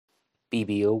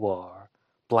BBOR,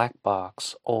 Black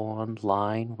Box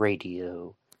Online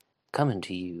Radio, coming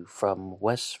to you from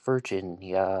West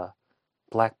Virginia.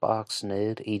 Black Box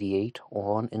Ned88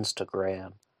 on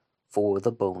Instagram for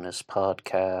the bonus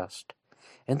podcast.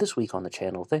 And this week on the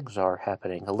channel, things are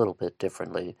happening a little bit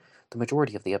differently. The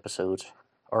majority of the episodes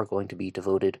are going to be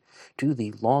devoted to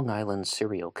the Long Island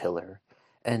serial killer.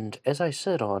 And as I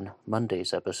said on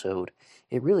Monday's episode,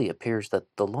 it really appears that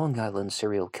the Long Island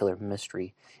serial killer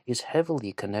mystery is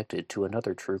heavily connected to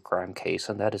another true crime case,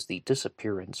 and that is the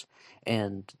disappearance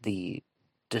and the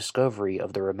discovery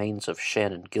of the remains of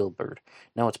Shannan Gilbert.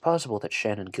 Now, it's possible that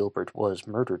Shannan Gilbert was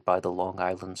murdered by the Long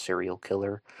Island serial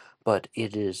killer, but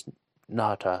it is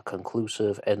not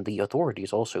conclusive, and the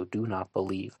authorities also do not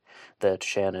believe that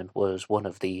Shannan was one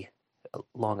of the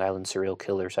Long Island serial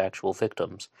killer's actual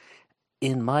victims.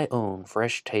 In my own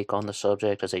fresh take on the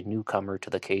subject as a newcomer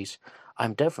to the case,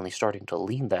 I'm definitely starting to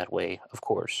lean that way. Of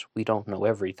course, we don't know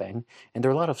everything, and there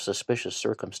are a lot of suspicious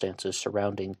circumstances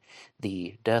surrounding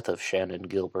the death of Shannan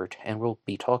Gilbert, and we'll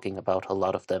be talking about a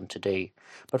lot of them today.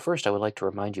 But first, I would like to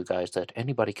remind you guys that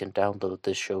anybody can download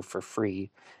this show for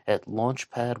free at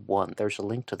Launchpad One. There's a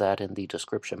link to that in the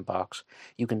description box.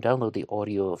 You can download the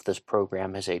audio of this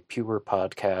program as a pure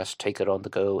podcast, take it on the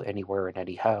go anywhere and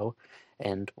anyhow.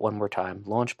 And one more time,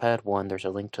 Launchpad 1, there's a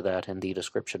link to that in the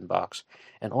description box.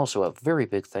 And also a very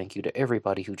big thank you to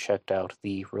everybody who checked out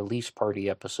the release party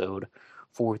episode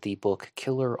for the book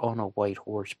Killer on a White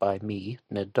Horse by me,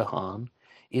 Ned DeHaan.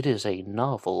 It is a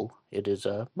novel. It is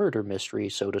a murder mystery,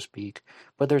 so to speak,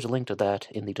 but there's a link to that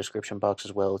in the description box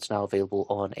as well. It's now available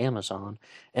on Amazon,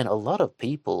 and a lot of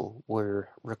people were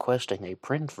requesting a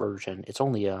print version. It's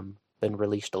only been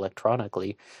released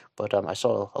electronically, but I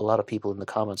saw a lot of people in the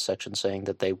comments section saying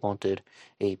that they wanted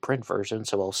a print version,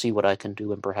 so I'll see what I can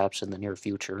do, and perhaps in the near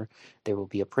future there will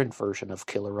be a print version of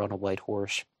Killer on a White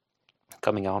Horse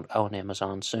coming out on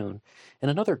Amazon soon.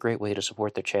 And another great way to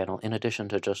support the channel, in addition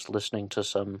to just listening to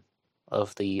some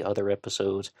of the other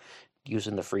episodes,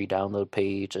 using the free download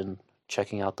page and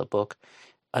checking out the book,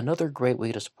 another great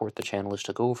way to support the channel is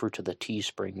to go over to the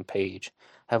Teespring page.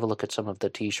 Have a look at some of the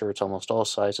t-shirts. Almost all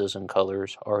sizes and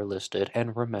colors are listed.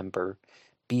 And remember,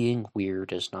 being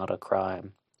weird is not a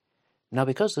crime. Now,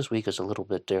 because this week is a little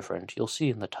bit different, you'll see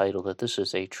in the title that this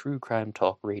is a True Crime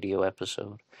Talk radio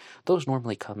episode. Those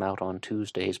normally come out on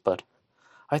Tuesdays, but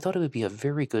I thought it would be a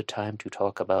very good time to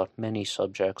talk about many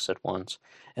subjects at once.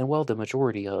 And while the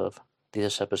majority of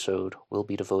this episode will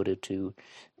be devoted to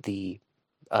the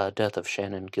death of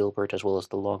Shannan Gilbert as well as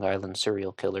the Long Island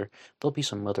serial killer, there'll be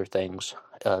some other things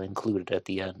included at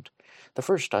the end. The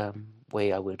first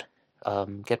way I would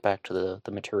get back to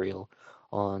the material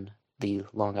on the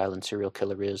Long Island serial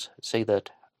killer is say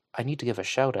that I need to give a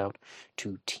shout out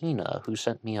to Tina, who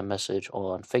sent me a message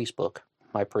on Facebook.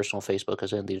 My personal Facebook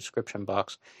is in the description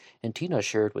box, and Tina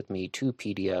shared with me two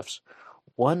PDFs.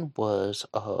 One was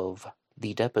of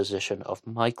the deposition of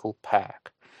Michael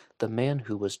Pack, the man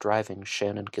who was driving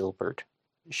Shannan Gilbert.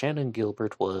 Shannan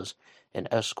Gilbert was an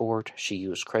escort. She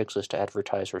used Craigslist to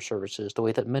advertise her services the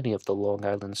way that many of the Long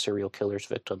Island serial killer's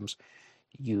victims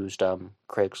used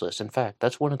Craigslist. In fact,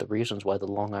 that's one of the reasons why the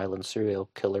Long Island serial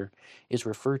killer is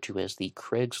referred to as the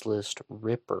Craigslist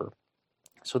Ripper.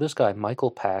 So this guy,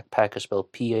 Michael Pack, Pack is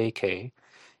spelled P-A-K,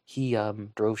 he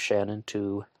drove Shannan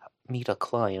to meet a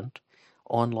client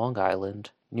on Long Island,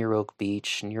 near Oak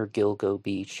Beach, near Gilgo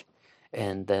Beach,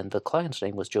 and then the client's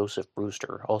name was Joseph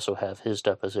Brewster. Also have his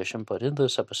deposition, but in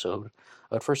this episode,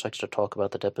 I'd first like to talk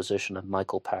about the deposition of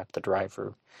Michael Pack, the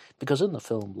driver, because in the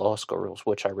film Lost Girls,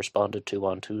 which I responded to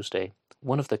on Tuesday,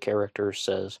 one of the characters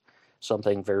says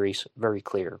something very, very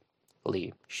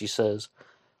clearly. She says,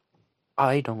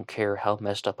 I don't care how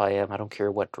messed up I am, I don't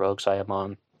care what drugs I am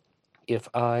on. If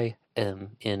I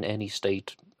am in any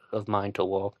state of mind to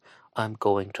walk, I'm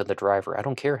going to the driver. I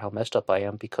don't care how messed up I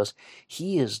am because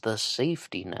he is the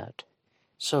safety net.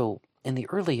 So, in the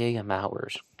early AM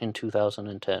hours in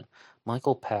 2010,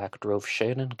 Michael Pack drove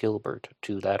Shannan Gilbert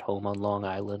to that home on Long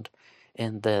Island,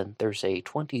 and then there's a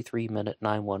 23-minute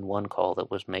 911 call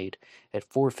that was made at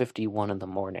 4:51 in the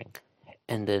morning.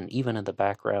 And then even in the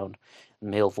background,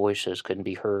 male voices couldn't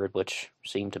be heard, which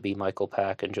seemed to be Michael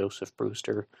Pack and Joseph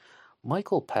Brewster.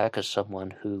 Michael Pack is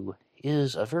someone who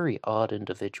is a very odd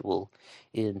individual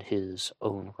in his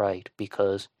own right,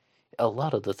 because a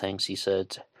lot of the things he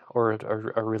said are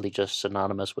really just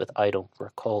synonymous with "I don't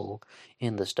recall"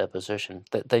 in this deposition,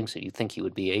 things that you think he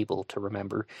would be able to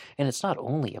remember. And it's not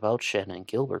only about Shannan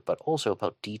Gilbert, but also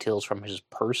about details from his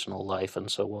personal life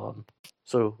and so on.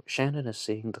 So Shannan is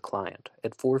seeing the client.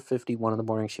 At 4:51 in the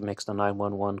morning, she makes the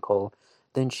 911 call.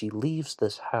 Then she leaves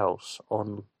this house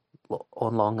on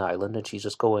on Long Island, and she's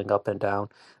just going up and down,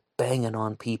 banging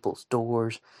on people's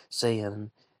doors,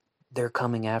 saying, they're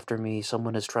coming after me,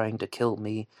 someone is trying to kill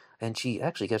me, and she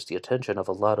actually gets the attention of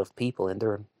a lot of people, and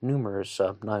there are numerous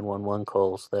 911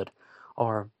 calls that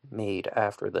are made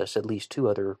after this. At least two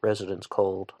other residents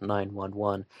called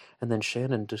 911, and then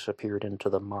Shannon disappeared into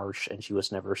the marsh, and she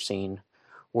was never seen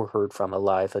or heard from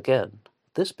alive again.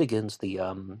 This begins the,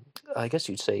 I guess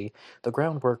you'd say, the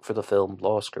groundwork for the film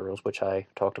Lost Girls, which I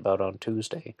talked about on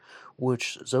Tuesday,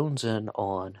 which zones in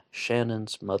on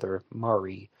Shannon's mother,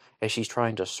 Mari, as she's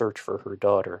trying to search for her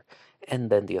daughter. And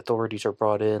then the authorities are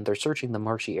brought in. They're searching the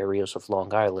marshy areas of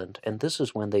Long Island, and this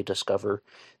is when they discover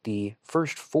the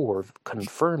first four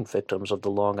confirmed victims of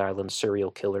the Long Island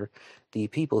serial killer, the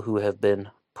people who have been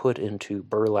put into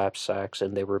burlap sacks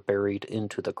and they were buried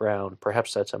into the ground.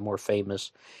 Perhaps that's a more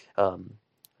famous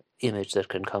image that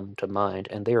can come to mind,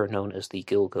 and they are known as the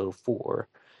Gilgo Four.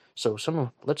 So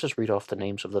let's just read off the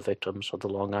names of the victims of the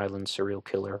Long Island serial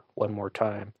killer one more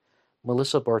time.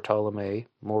 Melissa Bartolome,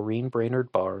 Maureen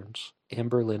Brainerd Barnes,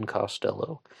 Amber Lynn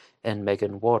Costello, and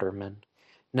Megan Waterman.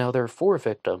 Now, there are four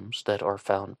victims that are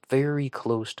found very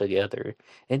close together,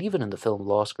 and even in the film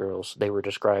Lost Girls, they were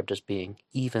described as being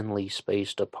evenly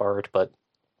spaced apart, but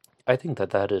I think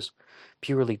that that is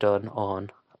purely done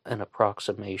on an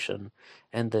approximation.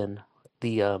 And then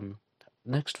the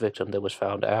next victim that was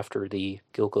found after the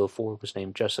Gilgo Four was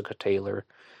named Jessica Taylor,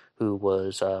 who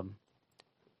was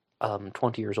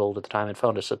 20 years old at the time and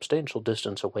found a substantial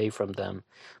distance away from them.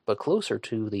 But closer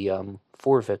to the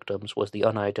four victims was the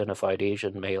unidentified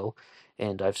Asian male,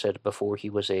 and I've said before he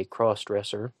was a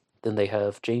cross-dresser. Then they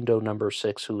have Jane Doe number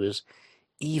 6, who is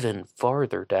even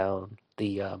farther down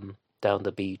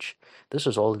the beach. This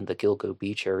is all in the Gilgo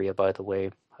Beach area, by the way.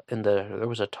 And there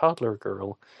was a toddler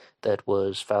girl that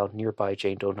was found nearby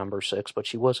Jane Doe number 6, but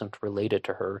she wasn't related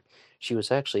to her. She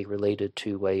was actually related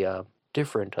to a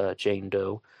different Jane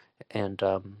Doe, and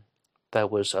that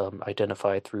was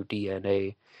identified through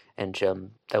DNA, and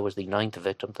that was the ninth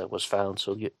victim that was found.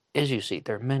 So, as you see,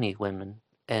 there are many women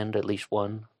and at least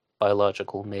one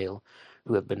biological male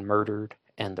who have been murdered,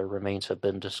 and their remains have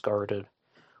been discarded.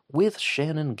 With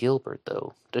Shannon Gilbert,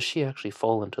 though, does she actually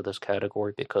fall into this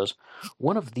category? Because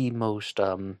one of the most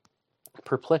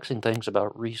perplexing things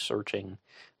about researching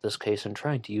this case and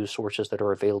trying to use sources that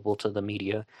are available to the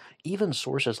media, even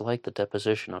sources like the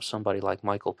deposition of somebody like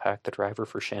Michael Pack, the driver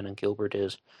for Shannon Gilbert,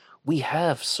 is we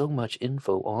have so much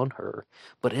info on her,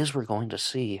 but as we're going to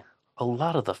see, a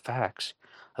lot of the facts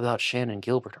about Shannon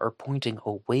Gilbert are pointing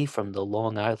away from the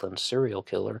Long Island serial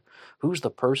killer, who's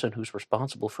the person who's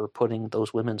responsible for putting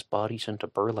those women's bodies into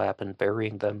burlap and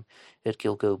burying them at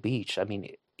Gilgo Beach. I mean,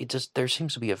 it just there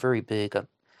seems to be a very big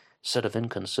set of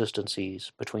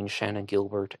inconsistencies between Shannon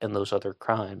Gilbert and those other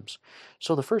crimes.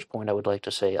 So the first point I would like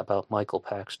to say about Michael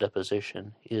Pack's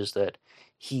deposition is that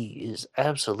he is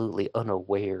absolutely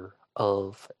unaware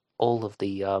of all of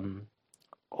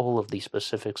the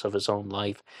specifics of his own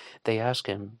life. They ask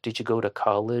him, "Did you go to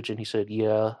college?" And he said,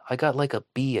 "Yeah, I got like a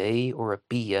BA or a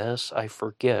BS, I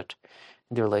forget."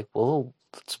 And they're like, "Well,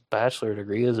 it's a bachelor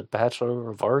degree. Is it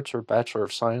Bachelor of Arts or Bachelor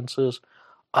of Sciences?"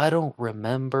 I don't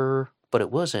remember, but it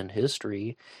was in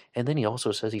history. And then he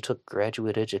also says he took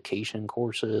graduate education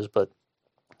courses, but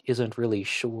isn't really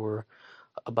sure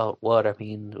about what. I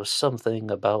mean, it was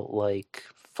something about like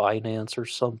finance or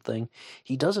something.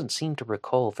 He doesn't seem to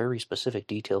recall very specific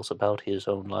details about his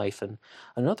own life. And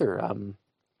another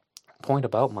point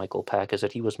about Michael Pack is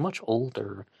that he was much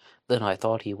older than I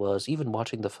thought he was. Even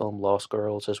watching the film Lost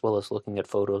Girls, as well as looking at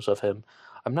photos of him,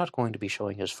 I'm not going to be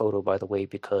showing his photo, by the way,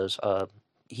 because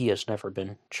he has never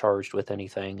been charged with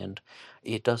anything, and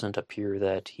it doesn't appear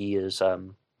that he is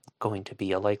going to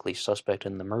be a likely suspect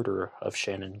in the murder of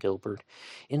Shannon Gilbert.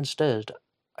 Instead,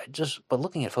 but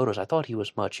looking at photos, I thought he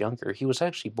was much younger. He was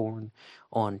actually born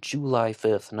on July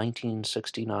 5th,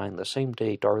 1969, the same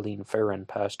day Darlene Ferrin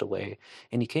passed away,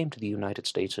 and he came to the United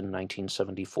States in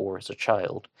 1974 as a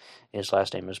child. His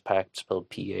last name is Pak, spelled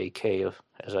P-A-K,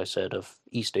 as I said, of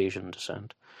East Asian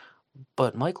descent.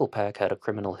 But Michael Pack had a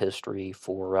criminal history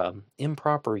for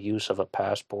improper use of a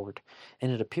passport,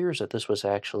 and it appears that this was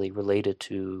actually related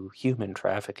to human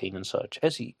trafficking and such.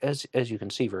 As you can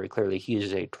see very clearly, he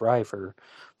is a driver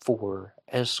for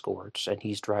escorts, and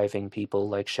he's driving people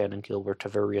like Shannon Gilbert to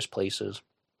various places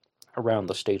around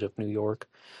the state of New York.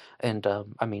 And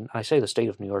I mean, I say the state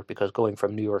of New York because going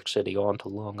from New York City on to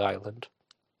Long Island.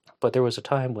 But there was a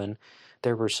time when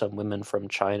there were some women from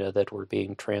China that were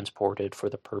being transported for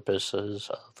the purposes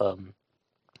of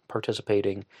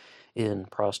participating in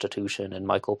prostitution, and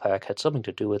Michael Pack had something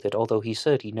to do with it, although he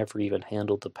said he never even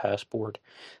handled the passport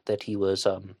that he was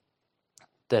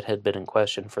that had been in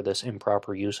question for this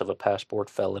improper use of a passport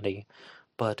felony.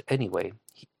 But anyway,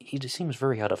 he just seems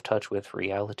very out of touch with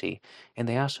reality. And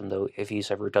they asked him, though, if he's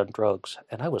ever done drugs.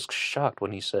 And I was shocked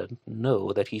when he said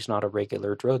no, that he's not a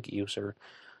regular drug user.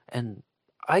 And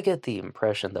I get the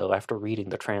impression, though, after reading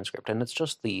the transcript, and it's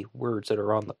just the words that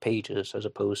are on the pages as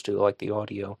opposed to like the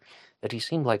audio, that he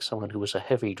seemed like someone who was a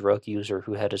heavy drug user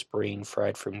who had his brain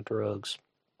fried from drugs.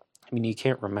 I mean, you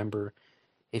can't remember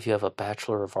if you have a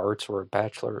Bachelor of Arts or a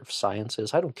Bachelor of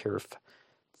Sciences. I don't care if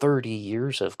 30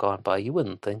 years have gone by. You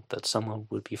wouldn't think that someone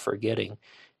would be forgetting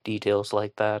details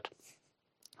like that.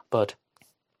 But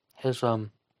his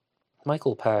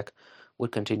Michael Pack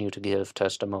would continue to give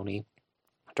testimony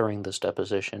during this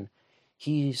deposition.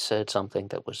 He said something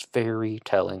that was very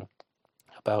telling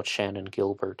about Shannan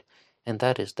Gilbert, and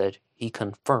that is that he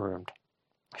confirmed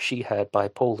she had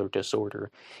bipolar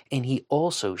disorder, and he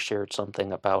also shared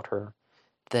something about her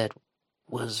that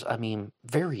was, I mean,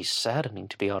 very saddening,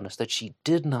 to be honest, that she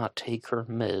did not take her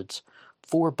meds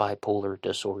for bipolar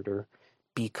disorder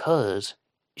because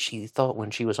she thought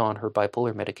when she was on her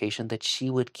bipolar medication that she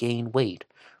would gain weight.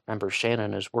 Remember,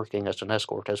 Shannan is working as an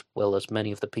escort, as well as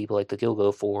many of the people like the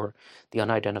Gilgo for the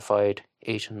unidentified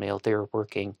Asian male. They're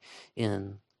working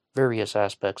in various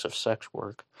aspects of sex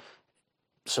work.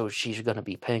 So she's going to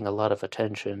be paying a lot of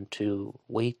attention to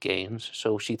weight gains.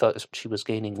 So she thought she was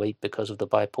gaining weight because of the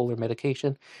bipolar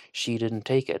medication. She didn't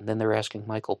take it. And then they're asking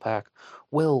Michael Pack,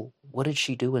 well, what did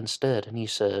she do instead? And he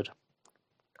said,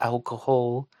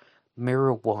 alcohol,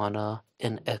 marijuana,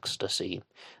 and ecstasy.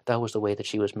 That was the way that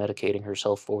she was medicating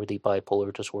herself for the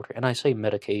bipolar disorder. And I say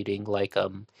medicating like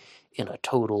in a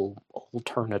total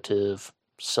alternative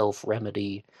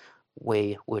self-remedy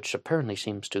way, which apparently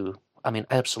seems to, I mean,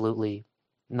 absolutely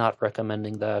not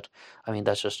recommending that. I mean,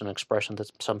 that's just an expression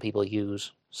that some people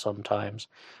use sometimes.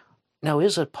 Now,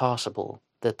 is it possible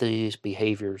that these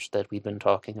behaviors that we've been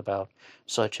talking about,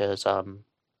 such as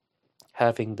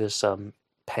having this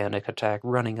panic attack,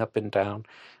 running up and down,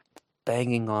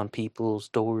 banging on people's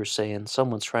doors saying,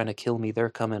 someone's trying to kill me, they're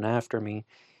coming after me,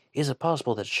 is it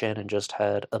possible that Shannan just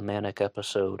had a manic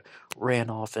episode, ran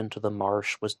off into the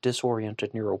marsh, was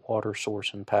disoriented near a water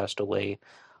source, and passed away?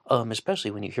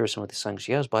 Especially when you hear some of these things.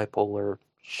 She has bipolar,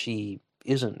 she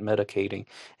isn't medicating,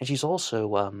 and she's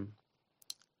also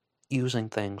using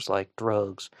things like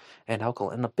drugs and alcohol.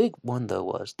 And the big one, though,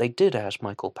 was they did ask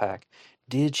Michael Pack,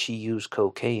 did she use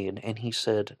cocaine? And he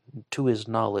said, to his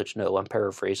knowledge, no. I'm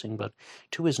paraphrasing, but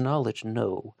to his knowledge,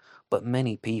 no. But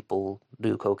many people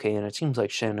do cocaine. It seems like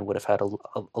Shannan would have had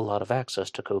a lot of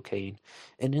access to cocaine.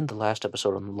 And in the last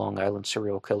episode on the Long Island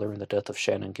serial killer and the death of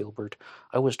Shannan Gilbert,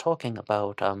 I was talking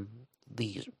about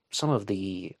some of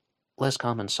the less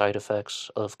common side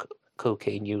effects of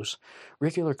cocaine use.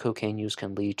 Regular cocaine use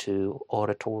can lead to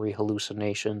auditory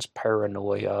hallucinations,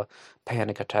 paranoia,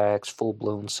 panic attacks,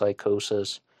 full-blown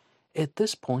psychosis. At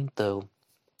this point, though,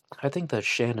 I think that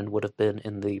Shannan would have been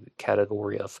in the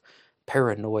category of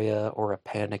paranoia or a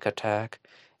panic attack.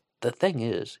 The thing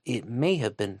is, it may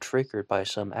have been triggered by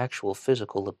some actual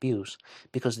physical abuse,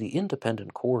 because the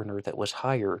independent coroner that was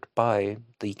hired by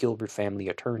the Gilbert family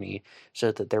attorney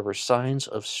said that there were signs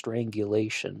of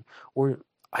strangulation, or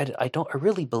I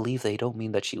really believe they don't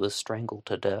mean that she was strangled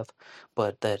to death,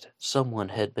 but that someone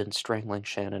had been strangling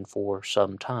Shannan for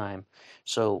some time.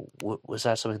 So was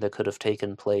that something that could have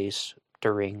taken place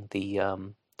during the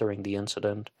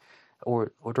incident?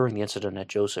 Or during the incident at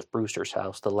Joseph Brewster's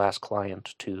house, the last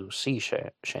client to see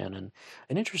Shannan.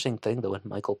 An interesting thing, though, in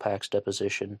Michael Pack's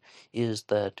deposition is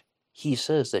that he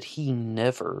says that he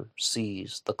never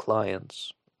sees the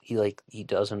clients. He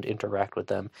doesn't interact with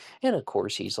them. And of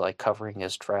course, he's like covering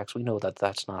his tracks. We know that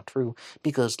that's not true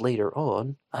because later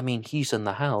on, I mean, he's in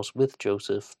the house with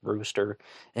Joseph Brewster,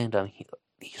 and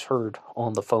he's heard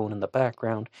on the phone in the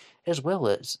background, as well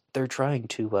as they're trying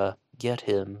to get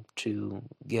him to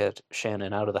get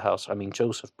Shannan out of the house. I mean,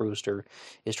 Joseph Brewster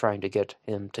is trying to get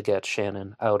him to get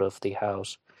Shannan out of the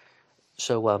house.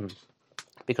 So,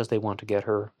 because they want to get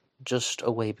her just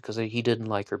away because he didn't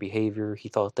like her behavior. He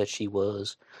thought that she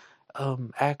was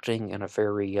acting in a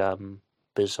very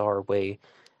bizarre way.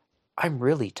 I'm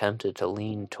really tempted to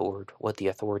lean toward what the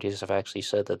authorities have actually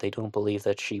said, that they don't believe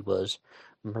that she was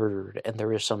murdered and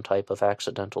there is some type of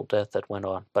accidental death that went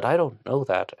on. But I don't know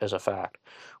that as a fact.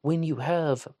 When you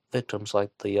have victims like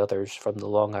the others from the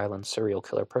Long Island serial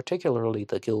killer, particularly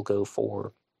the Gilgo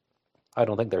 4, I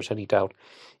don't think there's any doubt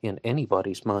in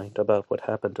anybody's mind about what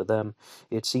happened to them.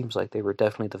 It seems like they were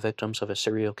definitely the victims of a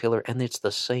serial killer, and it's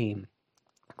the same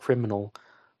criminal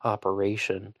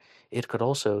operation. It could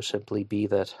also simply be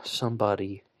that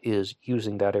somebody is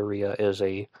using that area as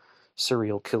a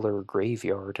serial killer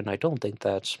graveyard, and I don't think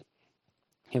that's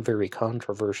a very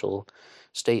controversial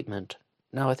statement.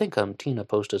 Now, I think Tina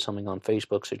posted something on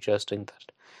Facebook suggesting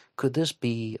that could this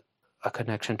be a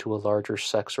connection to a larger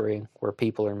sex ring where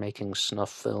people are making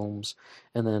snuff films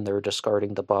and then they're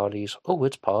discarding the bodies? Oh,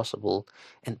 it's possible.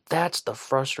 And that's the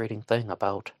frustrating thing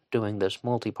about doing this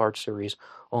multi-part series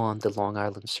on the Long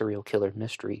Island serial killer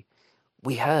mystery.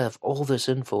 We have all this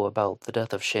info about the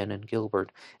death of Shannan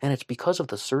Gilbert, and it's because of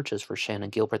the searches for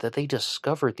Shannan Gilbert that they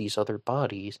discovered these other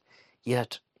bodies.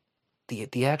 Yet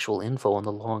the actual info on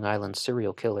the Long Island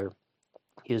serial killer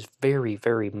is very,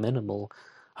 very minimal.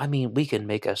 I mean, we can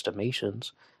make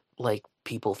estimations. Like,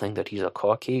 people think that he's a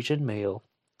Caucasian male.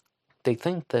 They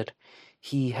think that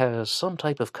he has some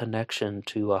type of connection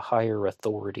to a higher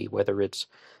authority, whether it's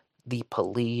the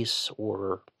police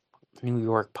or New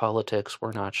York politics,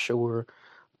 we're not sure.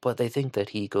 But they think that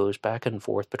he goes back and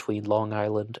forth between Long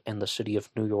Island and the city of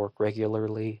New York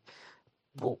regularly.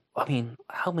 Well, I mean,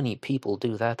 how many people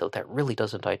do that, though? That really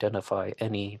doesn't identify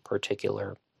any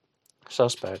particular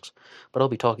suspects. But I'll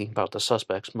be talking about the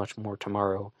suspects much more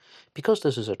tomorrow. Because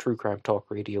this is a True Crime Talk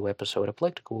Radio episode, I'd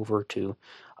like to go over to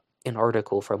an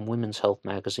article from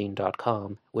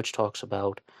womenshealthmagazine.com, which talks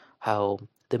about how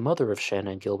the mother of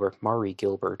Shannan Gilbert, Mari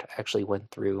Gilbert, actually went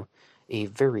through a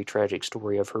very tragic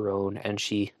story of her own, and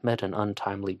she met an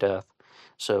untimely death.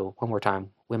 So, one more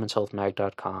time,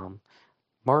 womenshealthmag.com.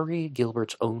 Mari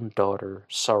Gilbert's own daughter,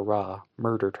 Sarah,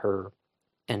 murdered her,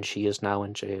 and she is now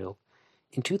in jail.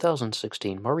 In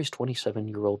 2016, Mari's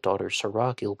 27-year-old daughter,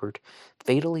 Sarah Gilbert,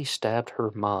 fatally stabbed her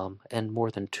mom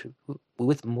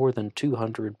with more than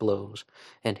 200 blows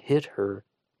and hit her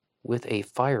with a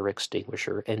fire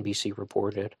extinguisher, NBC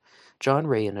reported. John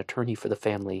Ray, an attorney for the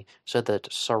family, said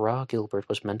that Sarah Gilbert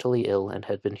was mentally ill and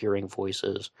had been hearing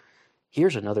voices.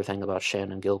 Here's another thing about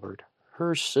Shannan Gilbert.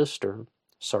 Her sister,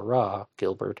 Sarah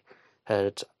Gilbert,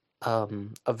 had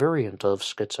a variant of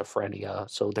schizophrenia,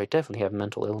 so they definitely have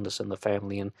mental illness in the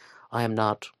family, and I am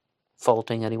not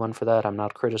faulting anyone for that. I'm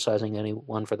not criticizing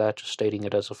anyone for that, just stating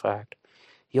it as a fact.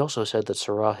 He also said that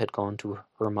Sarah had gone to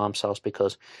her mom's house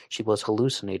because she was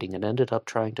hallucinating and ended up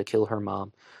trying to kill her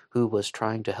mom, who was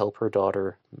trying to help her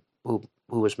daughter, who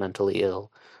was mentally ill.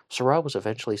 Sarah was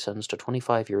eventually sentenced to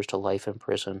 25 years to life in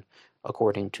prison,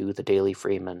 according to the Daily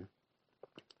Freeman.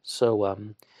 So,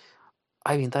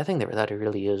 I mean, I think that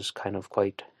really is kind of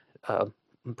quite, uh,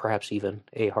 perhaps even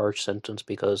a harsh sentence,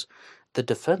 because the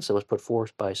defense that was put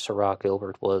forth by Sarah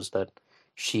Gilbert was that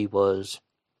she was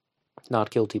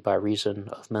not guilty by reason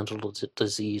of mental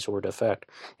disease or defect.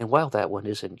 And while that one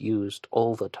isn't used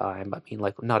all the time, I mean,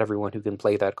 like, not everyone who can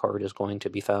play that card is going to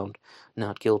be found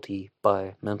not guilty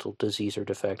by mental disease or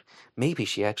defect. Maybe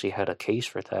she actually had a case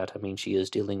for that. I mean, she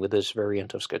is dealing with this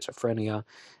variant of schizophrenia,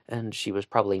 and she was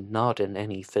probably not in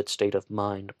any fit state of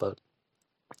mind, but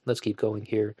let's keep going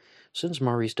here. Since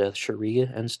Mari's death, Sharia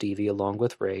and Stevie, along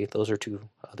with Ray, those are two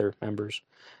other members,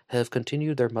 have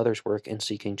continued their mother's work in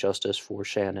seeking justice for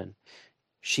Shannan.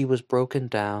 She was broken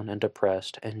down and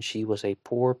depressed, and she was a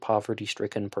poor,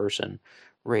 poverty-stricken person,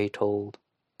 Ray told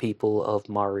people of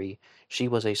Mari. She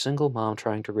was a single mom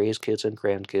trying to raise kids and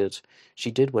grandkids. She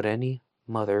did what any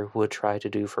mother would try to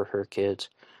do for her kids.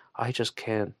 I just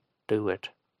can't do it.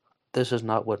 This is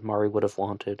not what Mari would have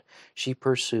wanted. She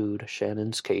pursued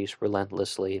Shannan's case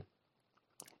relentlessly.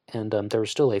 And there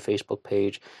is still a Facebook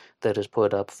page that is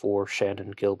put up for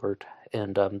Shannan Gilbert,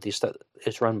 and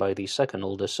it's run by the second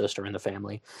oldest sister in the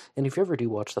family. And if you ever do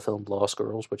watch the film Lost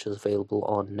Girls, which is available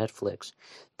on Netflix,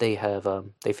 they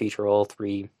feature all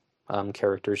three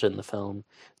characters in the film,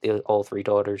 all three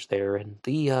daughters there, and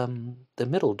the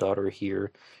middle daughter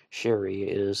here, Sherry,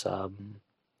 is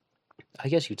I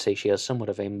guess you'd say she has somewhat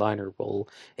of a minor role,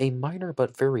 a minor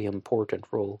but very important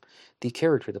role. The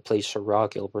character that plays Sarah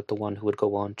Gilbert, the one who would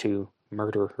go on to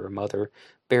murder her mother,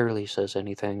 barely says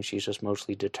anything. She's just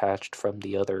mostly detached from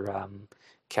the other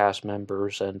cast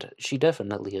members, and she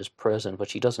definitely is present, but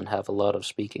she doesn't have a lot of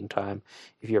speaking time.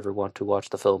 If you ever want to watch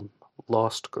the film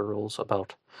Lost Girls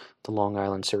about the Long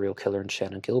Island serial killer and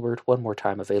Shannan Gilbert, one more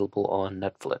time available on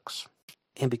Netflix.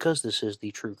 And because this is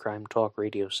the True Crime Talk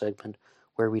radio segment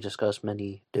where we discuss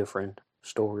many different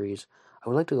stories, I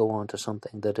would like to go on to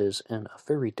something that is in a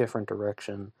very different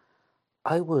direction.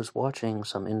 I was watching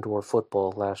some indoor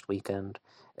football last weekend,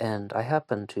 and I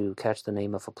happened to catch the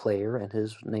name of a player, and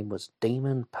his name was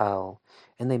Damon Powell.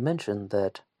 And they mentioned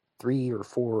that 3 or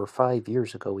 4 or 5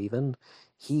 years ago, even,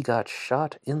 he got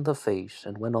shot in the face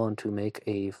and went on to make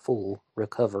a full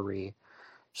recovery.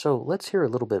 So let's hear a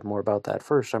little bit more about that.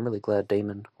 First, I'm really glad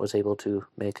Damon was able to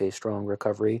make a strong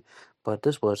recovery, but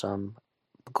this was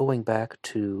going back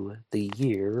to the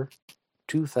year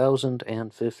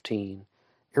 2015.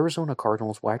 Arizona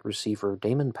Cardinals wide receiver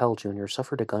Damon Pell Jr.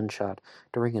 suffered a gunshot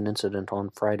during an incident on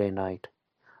Friday night.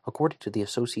 According to the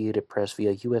Associated Press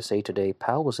via USA Today,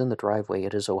 Powell was in the driveway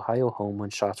at his Ohio home when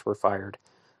shots were fired.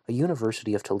 A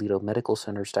University of Toledo Medical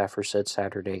Center staffer said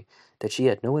Saturday that she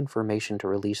had no information to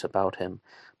release about him,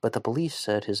 but the police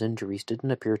said his injuries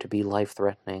didn't appear to be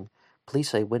life-threatening. Police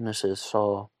say witnesses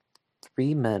saw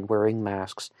three men wearing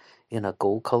masks in a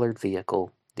gold-colored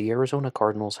vehicle. The Arizona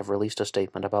Cardinals have released a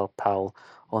statement about Powell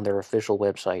on their official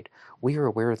website. We are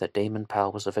aware that Damon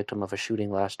Powell was the victim of a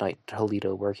shooting last night in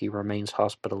Toledo, where he remains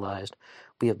hospitalized.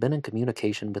 We have been in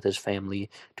communication with his family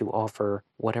to offer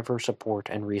whatever support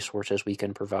and resources we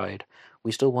can provide.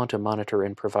 We still want to monitor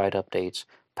and provide updates.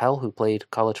 Powell, who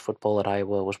played college football at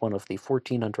Iowa, was one of the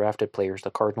 14 undrafted players the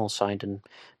Cardinals signed in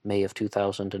May of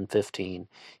 2015.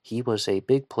 He was a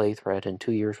big play threat in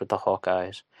 2 years with the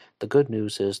Hawkeyes. The good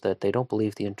news is that they don't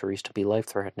believe the injuries to be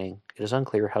life-threatening. It is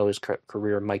unclear how his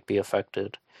career might be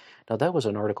affected. Now, that was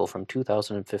an article from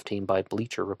 2015 by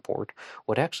Bleacher Report.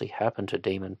 What actually happened to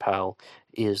Damon Powell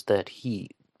is that he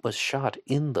was shot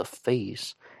in the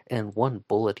face, and one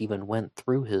bullet even went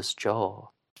through his jaw.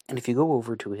 And if you go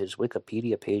over to his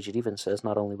Wikipedia page, it even says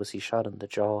not only was he shot in the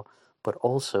jaw, but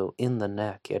also in the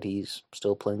neck, yet he's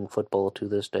still playing football to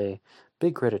this day.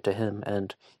 Big credit to him,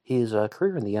 and his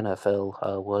career in the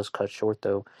NFL was cut short,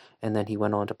 though, and then he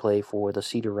went on to play for the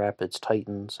Cedar Rapids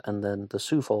Titans, and then the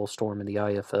Sioux Falls Storm in the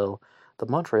IFL, the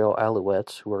Montreal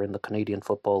Alouettes, who are in the Canadian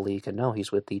Football League, and now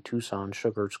he's with the Tucson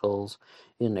Sugar Skulls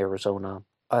in Arizona.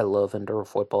 I love indoor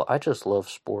football. I just love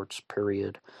sports,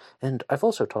 period. And I've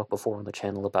also talked before on the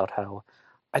channel about how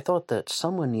I thought that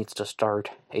someone needs to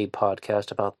start a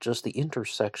podcast about just the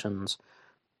intersections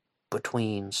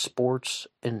between sports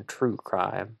and true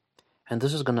crime. And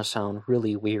this is going to sound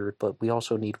really weird, but we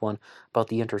also need one about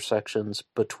the intersections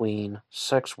between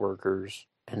sex workers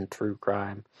and true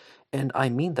crime. And I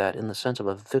mean that in the sense of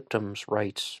a victims'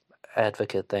 rights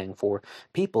advocate thing for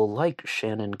people like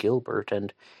Shannan Gilbert.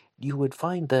 And you would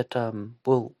find that,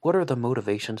 well, what are the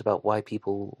motivations about why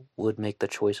people would make the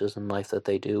choices in life that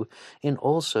they do? And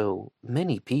also,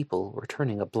 many people were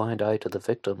turning a blind eye to the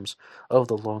victims of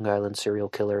the Long Island serial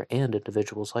killer and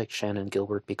individuals like Shannan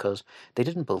Gilbert because they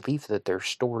didn't believe that their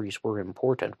stories were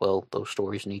important. Well, those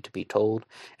stories need to be told,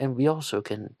 and we also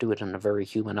can do it in a very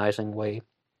humanizing way.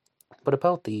 But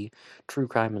about the True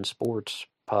Crime and Sports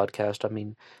podcast, I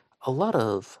mean, a lot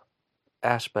of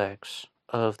aspects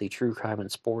of the true crime and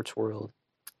sports world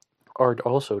are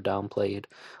also downplayed.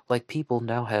 Like people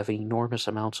now have enormous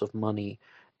amounts of money,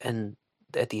 and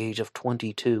at the age of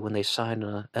 22, when they sign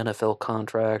an NFL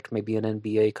contract, maybe an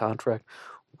NBA contract,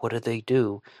 what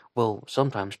do? Well,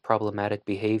 sometimes problematic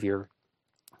behavior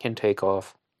can take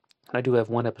off. And I do have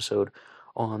one episode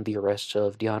on the arrests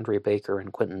of DeAndre Baker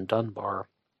and Quentin Dunbar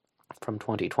from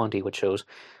 2020, which shows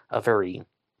a very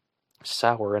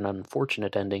sour and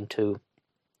unfortunate ending to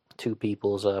two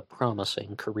people's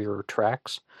promising career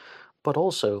tracks. But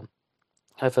also,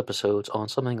 I have episodes on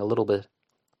something a little bit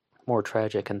more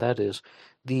tragic, and that is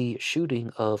the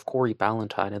shooting of Corey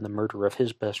Ballantyne and the murder of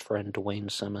his best friend, Dwayne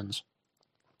Simmons.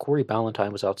 Corey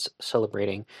Ballantyne was out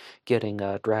celebrating getting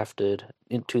drafted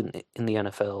in the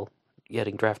NFL,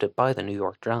 getting drafted by the New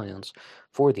York Giants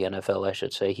for the NFL, I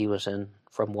should say. He was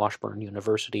from Washburn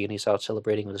University, and he's out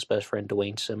celebrating with his best friend,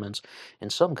 Dwayne Simmons.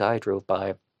 And some guy drove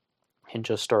by and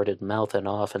just started mouthing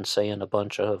off and saying a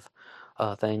bunch of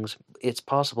things. It's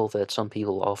possible that some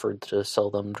people offered to sell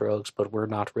them drugs, but we're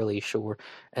not really sure.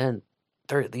 And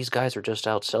these guys are just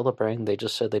out celebrating. They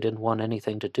just said they didn't want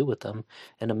anything to do with them.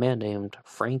 And a man named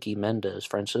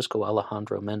Francisco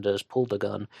Alejandro Mendez, pulled a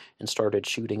gun and started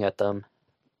shooting at them.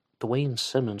 Dwayne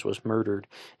Simmons was murdered,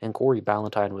 and Corey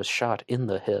Ballantyne was shot in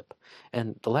the hip.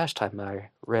 And the last time I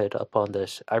read up on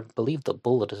this, I believe the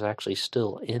bullet is actually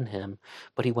still in him,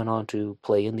 but he went on to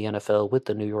play in the NFL with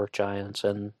the New York Giants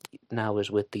and now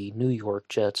is with the New York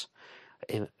Jets.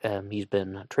 He's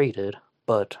been traded,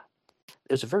 but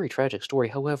it's a very tragic story.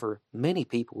 However, many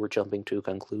people were jumping to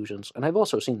conclusions, and I've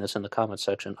also seen this in the comment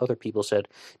section. Other people said,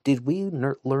 did we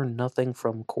learn nothing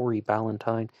from Corey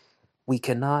Ballantyne? We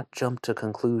cannot jump to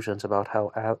conclusions about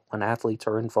how when athletes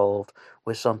are involved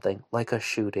with something like a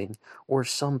shooting or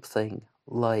something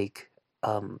like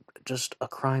just a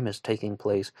crime is taking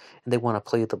place and they want to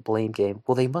play the blame game.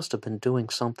 Well, they must have been doing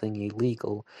something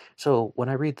illegal. So when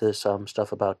I read this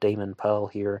stuff about Damon Powell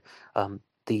here,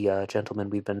 the gentleman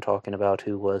we've been talking about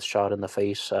who was shot in the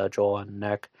face, jaw, and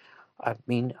neck, I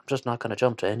mean, I'm just not going to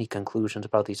jump to any conclusions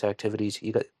about these activities.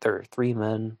 There are three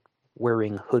men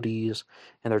wearing hoodies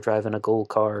and they're driving a gold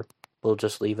car. We'll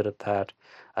just leave it at that.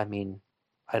 I mean,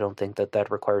 I don't think that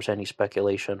that requires any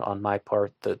speculation on my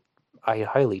part. That I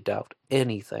highly doubt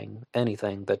anything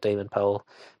that Damon Powell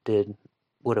did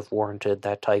would have warranted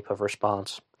that type of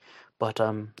response. But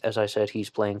as I said, he's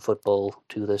playing football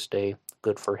to this day.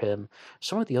 Good for him.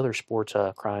 Some of the other sports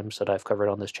crimes that I've covered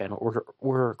on this channel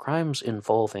were crimes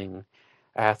involving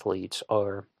athletes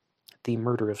are the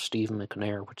murder of Steve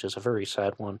McNair, which is a very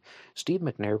sad one. Steve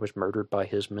McNair was murdered by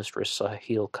his mistress,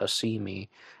 Sahil Kasimi,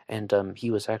 and he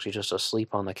was actually just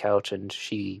asleep on the couch, and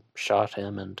she shot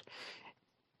him. And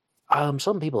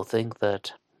some people think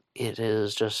that it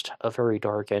is just a very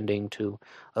dark ending to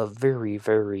a very,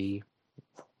 very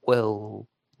well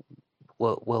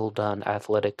well done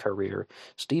athletic career.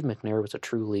 Steve McNair was a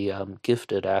truly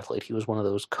gifted athlete. He was one of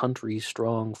those country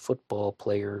strong football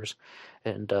players,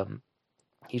 and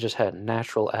he just had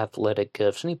natural athletic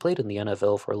gifts. And he played in the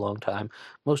NFL for a long time,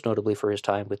 most notably for his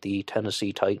time with the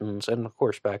Tennessee Titans, and of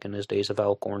course back in his days of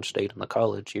Alcorn State in the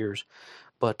college years.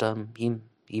 But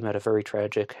he met a very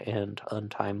tragic and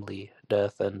untimely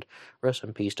death, and rest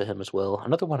in peace to him as well.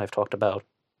 Another one I've talked about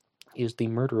is the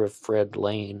murder of Fred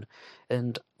Lane.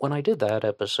 And when I did that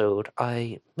episode,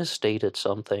 I misstated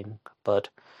something, but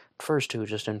first to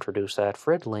just introduce that,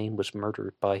 Fred Lane was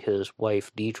murdered by his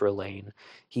wife, Deidre Lane.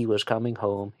 He was coming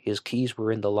home, his keys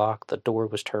were in the lock, the door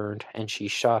was turned, and she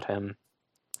shot him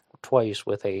twice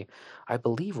with I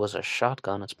believe was a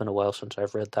shotgun. It's been a while since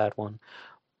I've read that one.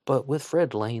 But with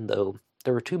Fred Lane, though,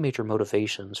 there were two major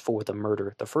motivations for the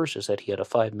murder. The first is that he had a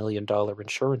 $5 million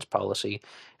insurance policy,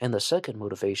 and the second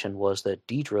motivation was that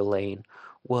Deidre Lane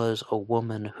was a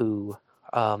woman who,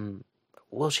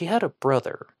 well, she had a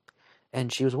brother,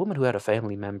 and she was a woman who had a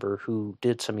family member who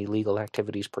did some illegal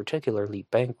activities, particularly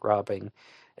bank robbing.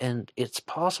 And it's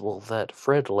possible that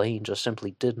Fred Lane just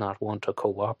simply did not want to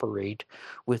cooperate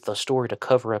with the story to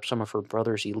cover up some of her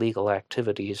brother's illegal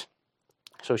activities.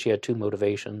 So she had two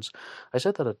motivations. I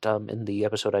said that in the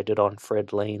episode I did on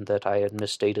Fred Lane that I had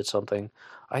misstated something.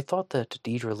 I thought that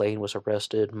Deidre Lane was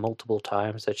arrested multiple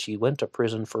times, that she went to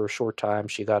prison for a short time,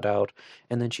 she got out,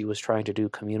 and then she was trying to do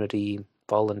community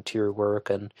volunteer work,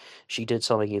 and she did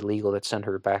something illegal that sent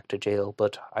her back to jail.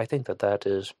 But I think that that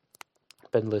has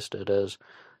been listed as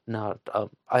not.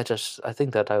 I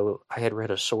think that I had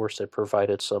read a source that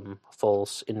provided some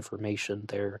false information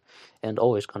there, and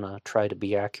always gonna try to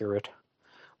be accurate.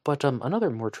 But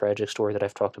another more tragic story that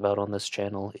I've talked about on this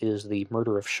channel is the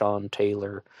murder of Sean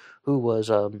Taylor, who was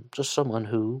just someone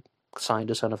who signed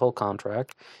his NFL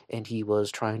contract, and he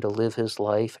was trying to live his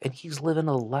life, and he's living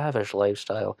a lavish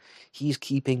lifestyle. He's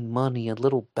keeping money in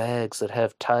little bags that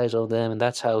have ties on them, and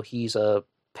that's how he's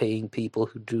paying people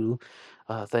who do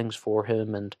things for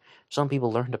him. And some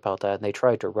people learned about that, and they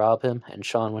tried to rob him, and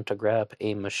Sean went to grab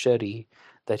a machete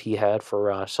that he had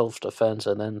for self-defense,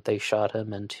 and then they shot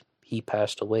him, and he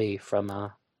passed away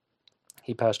from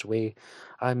he passed away.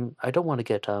 I don't want to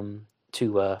get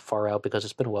too far out because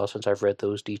it's been a while since I've read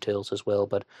those details as well,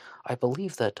 but I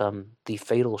believe that the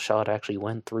fatal shot actually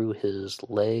went through his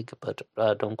leg, but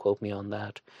don't quote me on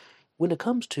that. When it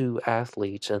comes to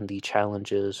athletes and the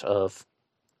challenges of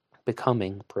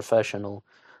becoming professional,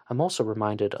 I'm also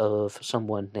reminded of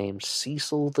someone named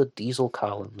Cecil the Diesel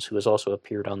Collins, who has also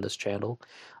appeared on this channel.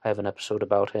 I have an episode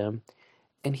about him.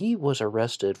 And he was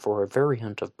arrested for a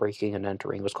variant of breaking and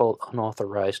entering. It was called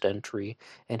unauthorized entry.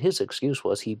 And his excuse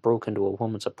was he broke into a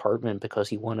woman's apartment because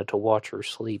he wanted to watch her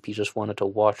sleep. He just wanted to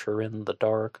watch her in the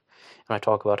dark. And I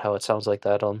talk about how it sounds like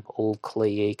that old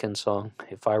Clay Aiken song.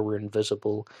 If I were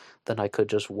invisible, then I could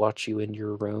just watch you in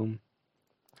your room.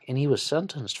 And he was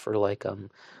sentenced for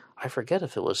I forget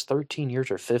if it was 13 years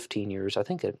or 15 years. I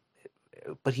think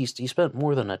but he spent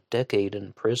more than a decade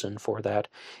in prison for that.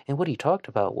 And what he talked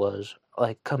about was,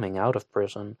 like, coming out of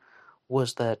prison,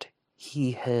 was that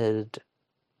he had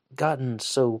gotten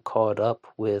so caught up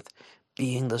with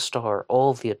being the star.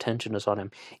 All the attention is on him,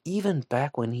 even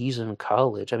back when he's in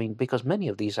college. I mean, because many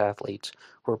of these athletes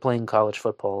who are playing college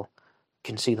football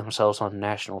can see themselves on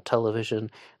national television.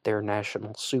 They're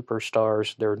national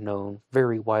superstars. They're known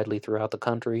very widely throughout the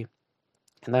country.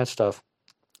 And that stuff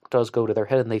does go to their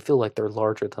head, and they feel like they're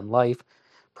larger than life.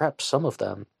 Perhaps some of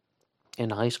them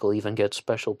in high school even get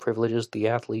special privileges. The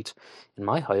athletes in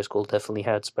my high school definitely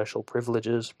had special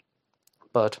privileges,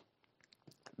 but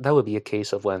that would be a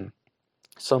case of when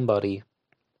somebody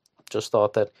just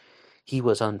thought that he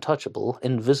was untouchable,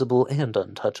 invisible and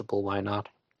untouchable, why not?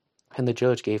 And the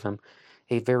judge gave him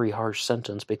a very harsh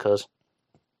sentence because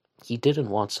he didn't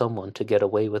want someone to get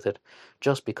away with it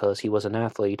just because he was an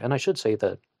athlete. And I should say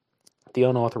that the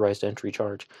unauthorized entry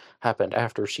charge happened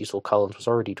after Cecil Collins was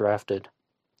already drafted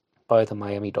by the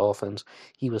Miami Dolphins.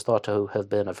 He was thought to have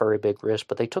been a very big risk,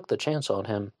 but they took the chance on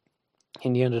him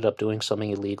and he ended up doing something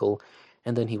illegal,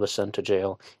 and then he was sent to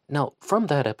jail. Now, from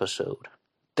that episode,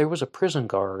 there was a prison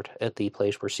guard at the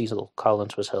place where Cecil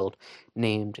Collins was held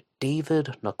named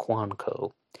David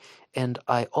Nakwanko, and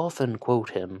I often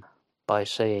quote him by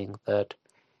saying that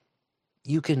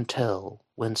you can tell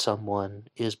when someone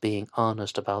is being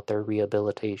honest about their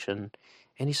rehabilitation.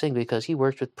 And he's saying because he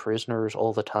works with prisoners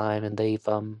all the time and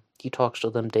he talks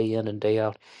to them day in and day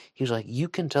out. He's like, you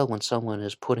can tell when someone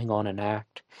is putting on an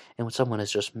act and when someone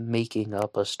is just making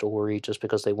up a story just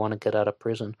because they want to get out of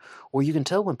prison. Or you can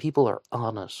tell when people are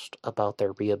honest about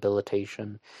their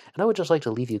rehabilitation. And I would just like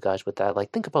to leave you guys with that.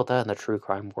 Like, think about that in the true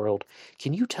crime world.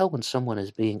 Can you tell when someone is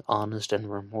being honest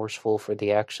and remorseful for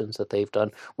the actions that they've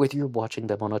done? Whether you're watching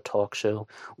them on a talk show,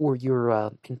 or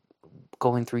you're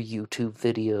going through YouTube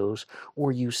videos,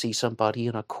 or you see somebody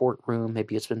in a courtroom,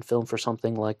 maybe it's been filmed for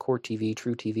something like Court TV,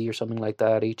 True TV, or something like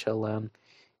that, HLM,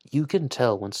 you can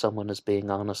tell when someone is being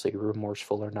honestly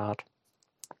remorseful or not.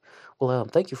 Well,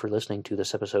 thank you for listening to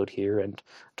this episode here and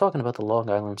talking about the Long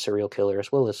Island serial killer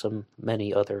as well as some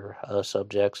many other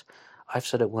subjects. I've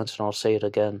said it once and I'll say it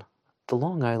again. The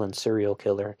Long Island serial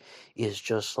killer is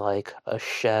just like a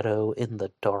shadow in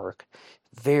the dark.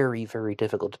 Very, very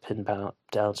difficult to pin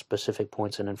down specific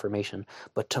points and information.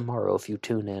 But tomorrow, if you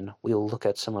tune in, we'll look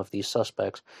at some of these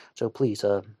suspects. So please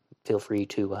feel free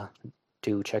to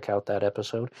check out that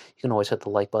episode. You can always hit the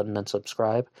like button and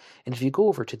subscribe. And if you go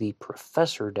over to the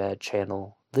Professor Dad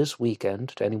channel this weekend,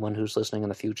 to anyone who's listening in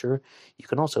the future, you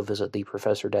can also visit the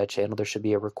Professor Dad channel. There should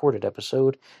be a recorded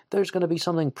episode. There's going to be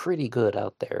something pretty good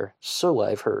out there. So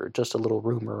I've heard. Just a little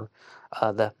rumor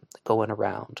that going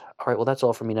around. All right, well, that's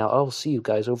all for me now. I'll see you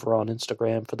guys over on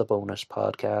Instagram for the bonus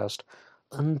podcast.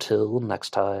 Until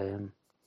next time.